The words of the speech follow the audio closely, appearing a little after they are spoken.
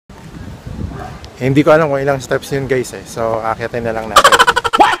Hindi ko alam kung ilang steps yun guys eh. So akyatin na lang natin.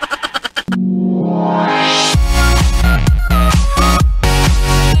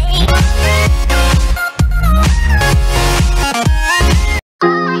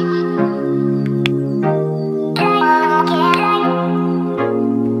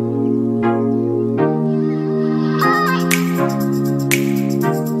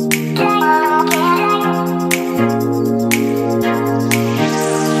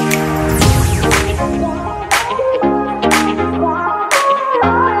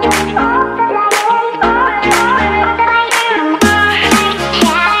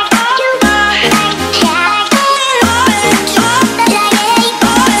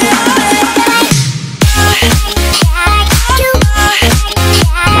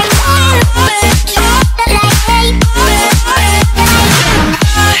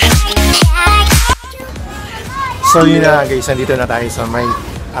 So yun na guys, nandito na tayo sa may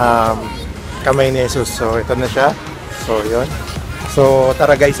Kamay ni Hesus. So ito na siya. So yun. So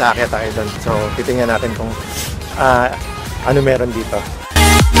tara guys, aakyat tayo doon. So titingnan natin kung ano meron dito.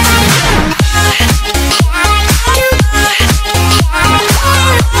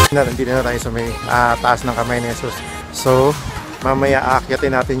 Nandito na tayo sa may taas ng Kamay ni Hesus. So mamaya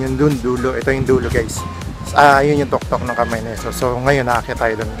aakyatin natin yung dun dulo. Ito yung dulo guys. Yun yung tuktok ng Kamay ni Hesus. So ngayon aakyat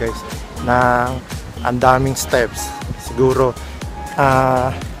tayo doon guys. Ang daming steps. Siguro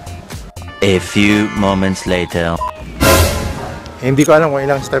a few moments later. Hindi ko alam kung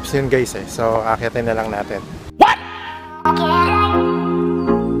ilang steps yun guys eh. So akyatin na lang natin. What?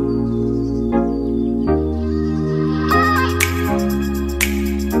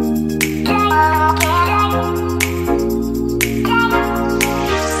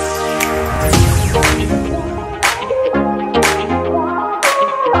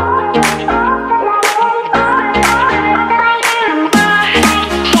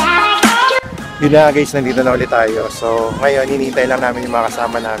 Yun na guys, nandito na ulit tayo. So ngayon, hinihintay lang namin yung mga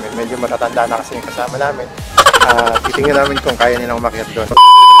kasama namin. Medyo matatanda na kasi yung kasama namin. Titingnan namin kung kaya nilang umakyat doon.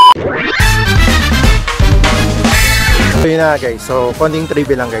 So yun na guys, so konting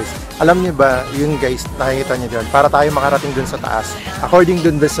trivia lang guys. Alam niyo ba, yun guys, nakikita niyo doon, para tayo makarating doon sa taas, according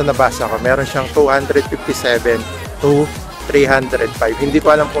doon sa nabasa ko, meron siyang 257 to 305. Hindi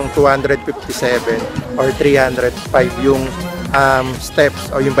ko alam kung 257 or 305 yung steps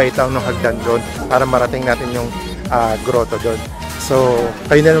o yung baitaw ng hagdan doon para marating natin yung grotto doon. So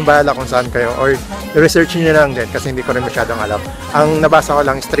kayo na lang bahala kung saan kayo, or research nyo lang din kasi hindi ko rin masyadong alam. Ang nabasa ko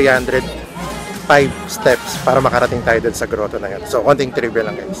lang is 305 steps para makarating tayo doon sa grotto na yun. So konting trivia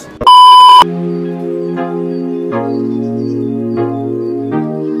lang guys.